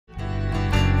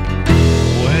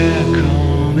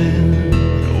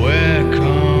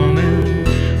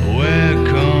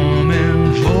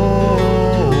coming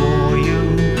for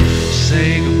you.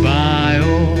 Say goodbye,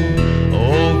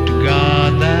 oh to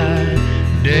God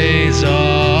that days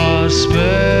are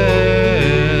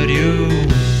spared you.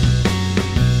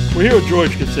 We're here with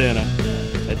Goerge Kosana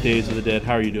at Days of the Dead.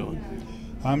 How are you doing?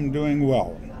 I'm doing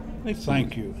well.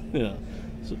 Excellent. Thank you. Yeah.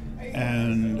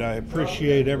 And I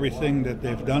appreciate everything that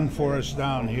they've done for us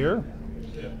down here.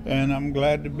 And I'm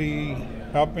glad to be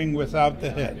helping without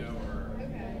the head.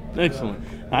 Excellent.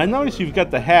 I noticed you've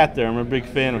got the hat there. I'm a big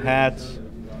fan of hats.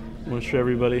 I want to show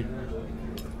everybody.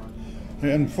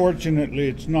 Unfortunately,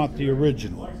 it's not the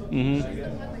original.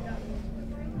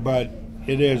 But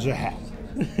it is a hat.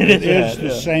 It is the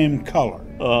same color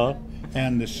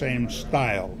and the same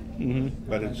style.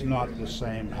 But it's not the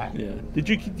same hat. Yeah.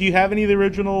 Do you have any of the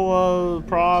original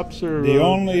props or? The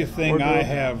only thing I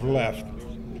have left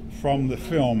from the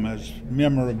film as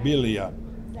memorabilia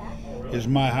is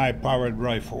my high-powered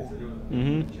rifle,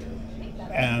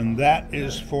 and that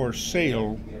is for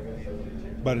sale,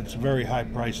 but it's a very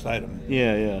high-priced item.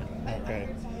 Yeah. Okay,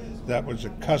 that was a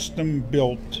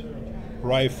custom-built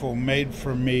rifle made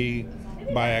for me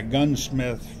by a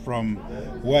gunsmith from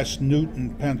West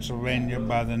Newton, Pennsylvania,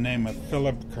 by the name of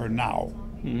Philip Kernow.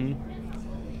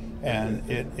 And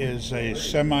it is a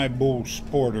semi-bull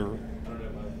sporter.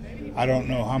 I don't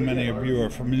know how many of you are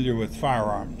familiar with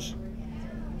firearms,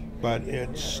 but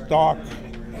its stock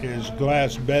is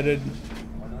glass-bedded,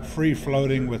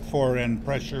 free-floating with fore-end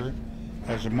pressure,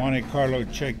 has a Monte Carlo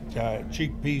cheek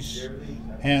piece,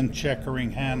 hand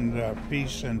checkering hand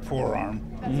piece and forearm.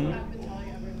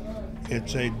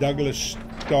 It's a Douglas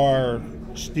Star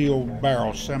steel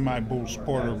barrel, semi-bull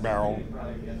sporter barrel,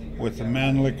 with the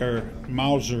Mannlicher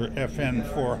Mauser FN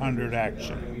 400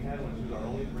 action.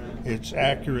 Its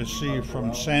accuracy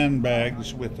from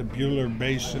sandbags with the Bueller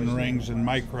basin rings and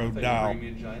micro dial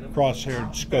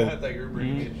crosshaired scope.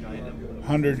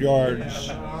 100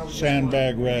 yards,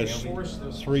 sandbag rest,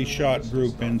 3-shot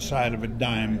group inside of a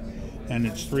dime, and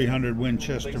it's 300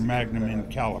 Winchester Magnum in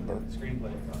caliber.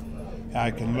 I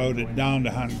can load it down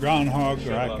to hunt groundhog,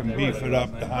 or I can beef it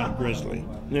up to hunt grizzly.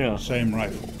 Yeah. Same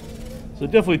rifle. So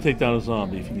definitely take down a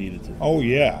zombie if you needed to. Oh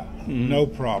yeah, no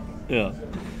problem. Yeah.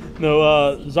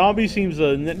 No, zombie seems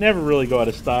to never really go out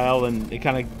of style, and it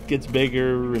kind of gets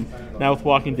bigger. And now with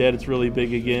Walking Dead, it's really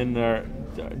big again.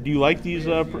 Do you like these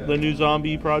the new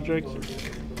zombie projects?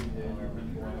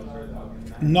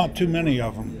 Not too many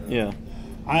of them. Yeah.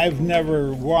 I've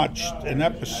never watched an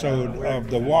episode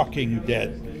of The Walking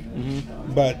Dead,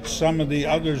 but some of the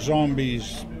other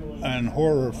zombies and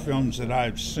horror films that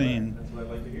I've seen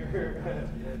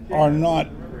are not,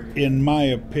 in my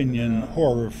opinion,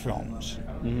 horror films.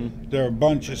 They're a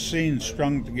bunch of scenes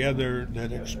strung together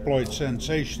that exploit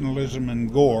sensationalism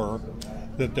and gore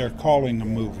that they're calling a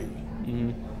movie.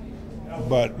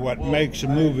 But what makes a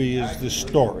movie is the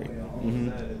story.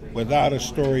 Without a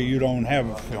story, you don't have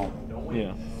a film.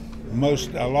 Yeah.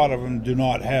 A lot of them do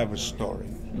not have a story.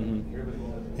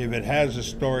 If it has a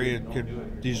story, it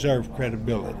could deserve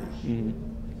credibility.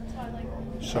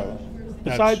 So,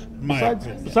 that's my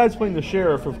opinion. Besides playing the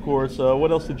sheriff, of course,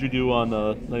 what else did you do on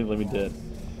Night of the Living Dead?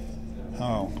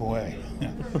 Oh boy,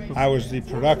 I was the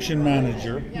production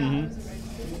manager.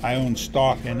 I owned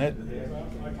stock in it.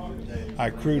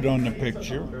 I crewed on the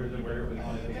picture.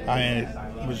 I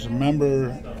was a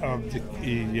member of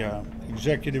the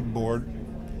executive board.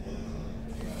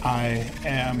 I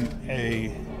am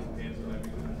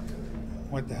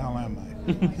what the hell am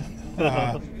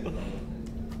I?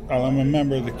 Well, I'm a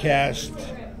member of the cast.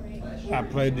 I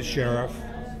played the sheriff,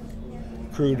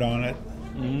 crewed on it,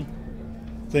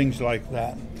 things like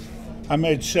that. I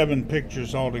made 7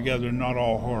 pictures altogether, not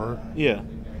all horror. Yeah.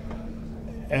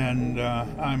 And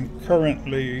I'm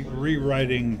currently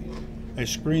rewriting a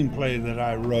screenplay that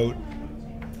I wrote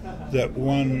that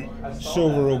won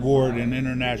Silver Award in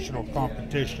international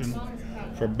competition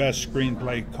for Best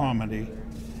Screenplay Comedy.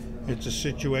 It's a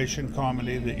situation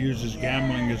comedy that uses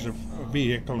gambling as a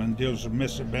vehicle and deals with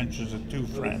misadventures of 2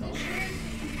 friends.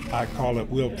 I call it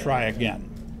We'll Try Again.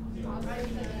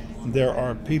 There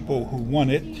are people who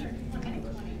want it,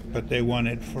 but they want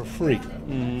it for free.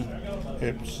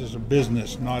 It's a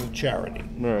business, not a charity.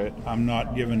 Right. I'm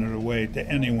not giving it away to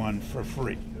anyone for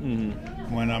free.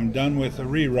 When I'm done with the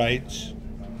rewrites,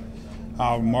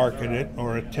 I'll market it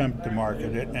or attempt to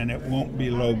market it, and it won't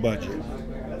be low budget.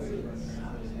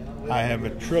 I have a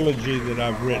trilogy that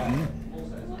I've written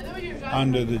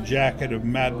under the jacket of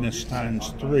Madness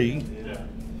times 3.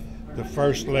 The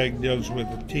first leg deals with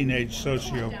a teenage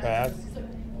sociopath.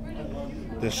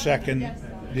 The second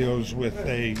deals with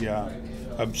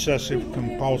a obsessive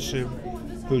compulsive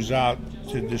who's out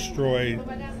to destroy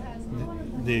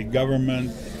the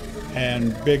government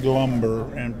and big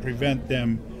lumber and prevent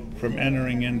them from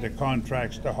entering into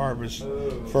contracts to harvest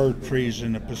fir trees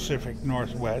in the Pacific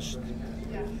Northwest.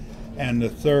 And the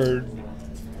third,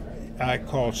 I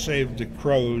call Save the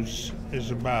Crows,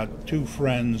 is about two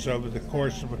friends over the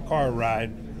course of a car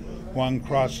ride. One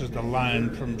crosses the line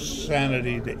from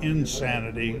sanity to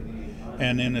insanity,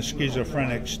 and in a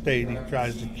schizophrenic state he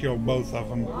tries to kill both of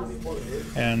them,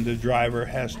 and the driver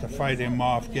has to fight him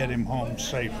off, get him home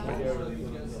safely.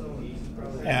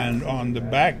 And on the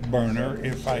back burner,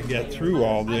 if I get through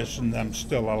all this and I'm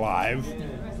still alive,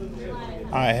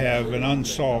 I have an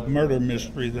unsolved murder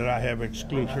mystery that I have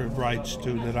exclusive rights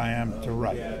to that I am to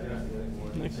write.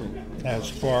 Excellent. As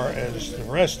far as the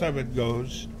rest of it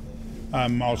goes,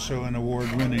 I'm also an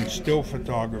award-winning still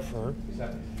photographer.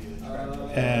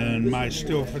 And my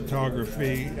still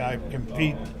photography, I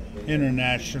compete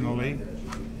internationally,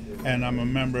 and I'm a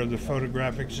member of the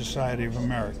Photographic Society of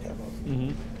America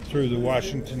through the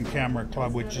Washington Camera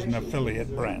Club, which is an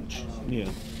affiliate branch. Yeah.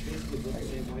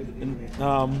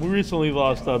 And we recently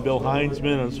lost Bill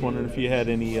Heinzman. I was wondering if you had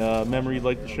any memory you'd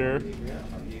like to share.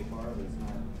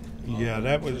 Yeah,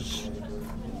 that was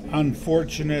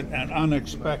unfortunate and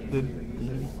unexpected,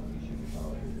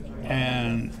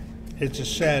 and it's a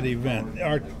sad event.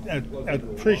 Our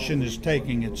attrition is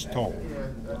taking its toll.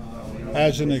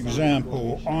 As an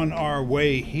example, on our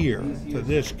way here to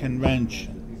this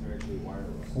convention,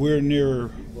 we're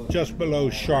near just below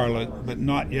Charlotte, but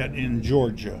not yet in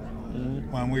Georgia,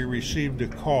 when we received a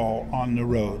call on the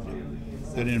road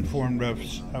that informed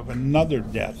us of another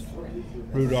death,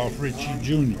 Rudolph Ritchie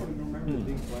Jr.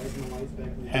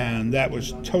 And that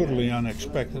was totally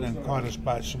unexpected and caught us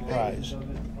by surprise.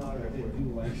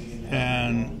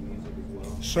 And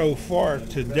so far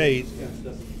to date,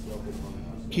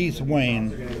 Keith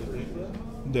Wayne,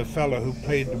 the fellow who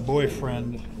played the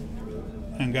boyfriend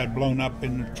and got blown up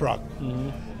in the truck,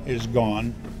 is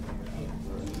gone.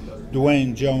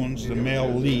 Dwayne Jones, the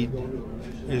male lead,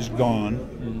 is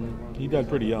gone. He died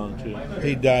pretty young, too.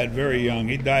 He died very young.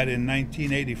 He died in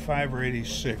 1985 or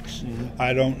 86.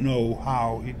 I don't know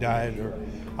how he died, or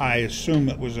I assume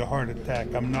it was a heart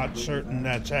attack. I'm not certain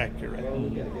that's accurate.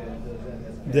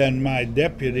 Then my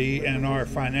deputy and our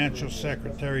financial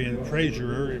secretary and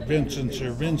treasurer, Vincent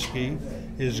Cervinsky,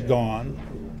 is gone.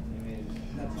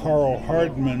 Carl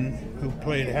Hardman, who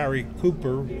played Harry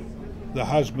Cooper, the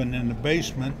husband in the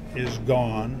basement, is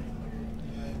gone.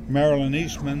 Marilyn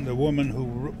Eastman, the woman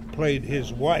who played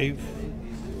his wife,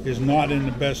 is not in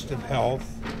the best of health.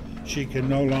 She can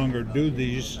no longer do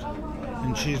these,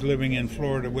 and she's living in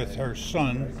Florida with her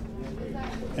son,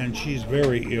 and she's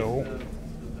very ill.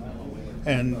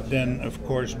 And then, of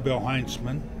course, Bill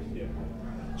Heinzman.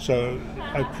 So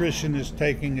attrition is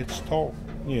taking its toll.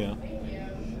 Yeah.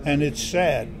 And it's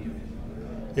sad.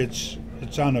 It's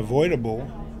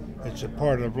unavoidable. It's a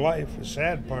part of life, a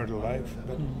sad part of life,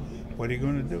 but what are you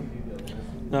going to do?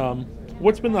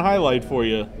 What's been the highlight for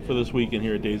you for this weekend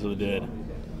here at Days of the Dead?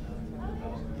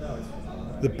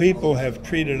 The people have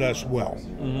treated us well.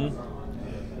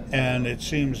 And it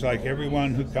seems like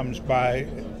everyone who comes by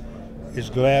is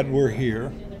glad we're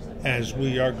here, as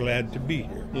we are glad to be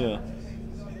here. Yeah.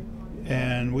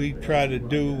 And we try to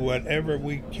do whatever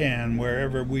we can,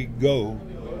 wherever we go,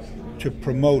 to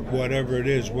promote whatever it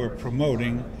is we're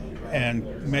promoting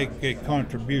and make a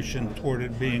contribution toward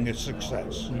it being a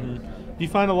success. Do you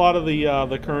find a lot of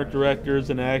the current directors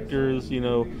and actors,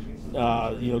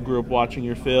 grew up watching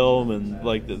your film, and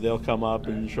like they'll come up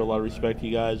and show a lot of respect to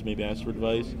you guys, maybe ask for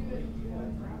advice?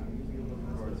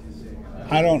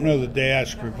 I don't know that they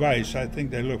ask for advice. I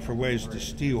think they look for ways to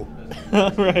steal.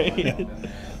 Right.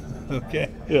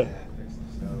 Okay. Yeah.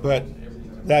 But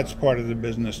that's part of the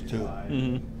business too.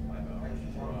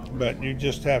 But you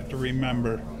just have to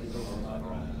remember,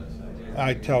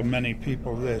 I tell many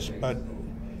people this, but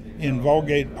in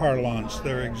Vulgate parlance,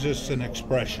 there exists an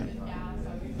expression: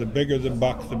 the bigger the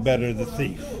buck, the better the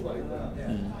thief.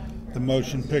 The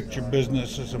motion picture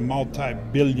business is a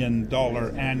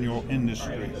multi-billion-dollar annual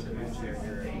industry.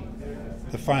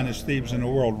 The finest thieves in the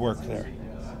world work there.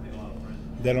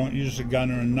 They don't use a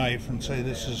gun or a knife and say,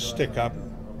 this is stick-up.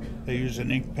 They use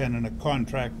an ink pen and a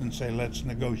contract and say, let's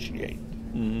negotiate.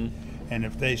 And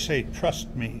if they say,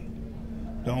 trust me,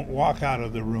 don't walk out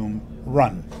of the room,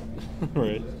 run.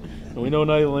 Right. And we know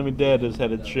Night of the Living Dead has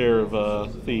had its share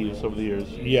of thieves over the years.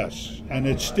 Yes, and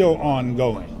it's still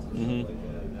ongoing.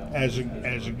 As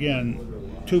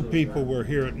again, two people were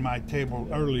here at my table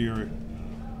earlier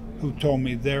who told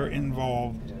me they're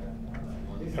involved,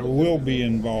 or will be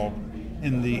involved,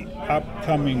 in the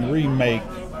upcoming remake,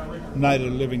 Night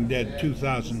of the Living Dead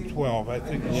 2012. I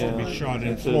think it's to be shot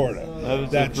in Florida.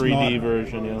 That's a 3D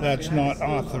version, yeah. That's not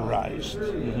authorized.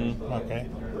 Okay,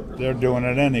 they're doing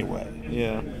it anyway.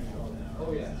 Yeah.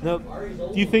 Now,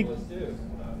 do you think,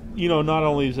 not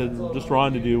only is it just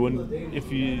wrong to do,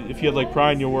 if you had like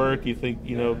pride in your work, you think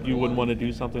you wouldn't want to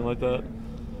do something like that?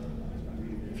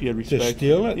 If you had respect. To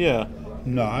steal it? Yeah.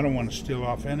 No, I don't want to steal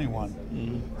off anyone.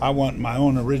 I want my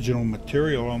own original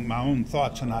material and my own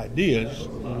thoughts and ideas.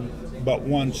 But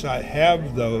once I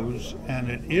have those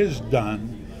and it is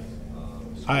done,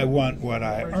 I want what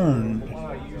I earned,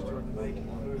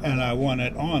 and I want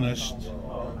it honest,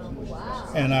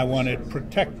 and I want it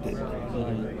protected.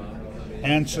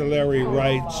 Ancillary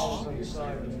rights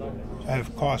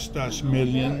have cost us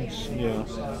millions. Yeah.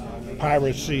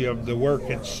 Piracy of the work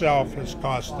itself has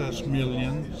cost us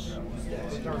millions.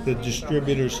 The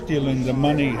distributor stealing the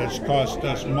money has cost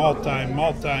us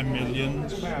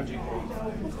multi-millions.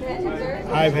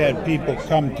 I've had people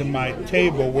come to my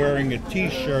table wearing a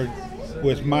T-shirt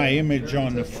with my image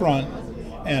on the front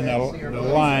and the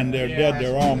line, they're dead,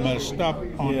 they're all messed up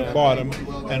on the bottom,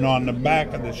 and on the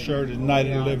back of the shirt is Night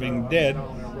of the Living Dead.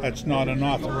 That's not an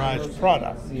authorized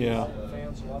product. Yeah.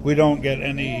 We don't get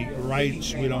any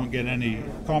rights, we don't get any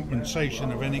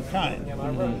compensation of any kind.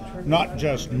 Not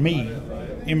just me,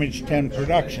 Image 10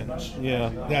 Productions.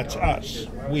 Yeah. That's us.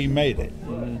 We made it.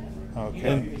 Okay.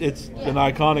 And it's an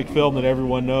iconic film that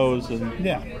everyone knows. And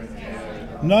yeah.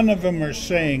 None of them are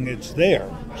saying it's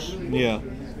theirs. Yeah.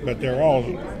 But they're all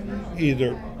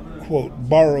either, quote,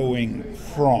 borrowing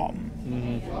from.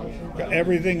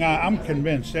 Everything, I'm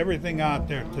convinced everything out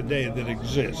there today that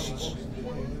exists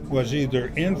was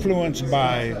either influenced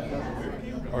by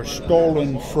or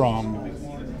stolen from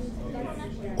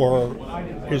or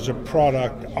is a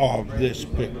product of this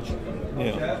picture.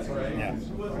 Yeah.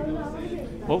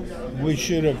 Well, we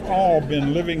should have all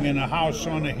been living in a house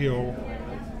on a hill,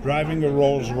 driving a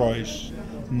Rolls Royce,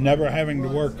 never having to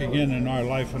work again in our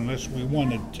life unless we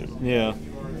wanted to. Yeah.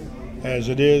 As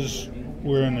it is,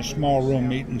 we're in a small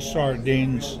room eating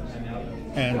sardines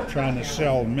and trying to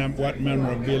sell what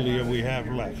memorabilia we have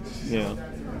left. Yeah.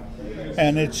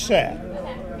 And it's sad,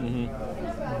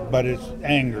 but it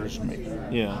angers me.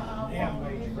 Yeah.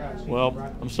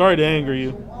 Well, I'm sorry to anger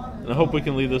you. I hope we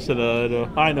can leave this at a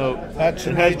high note.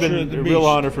 It has been a real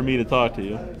honor for me to talk to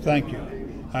you. Thank you.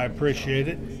 I appreciate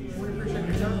it.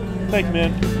 Thank you,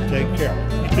 man. Take care.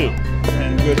 You too.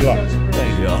 And good luck.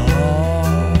 Thank you. Your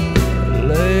heart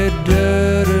lay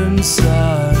dead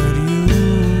inside.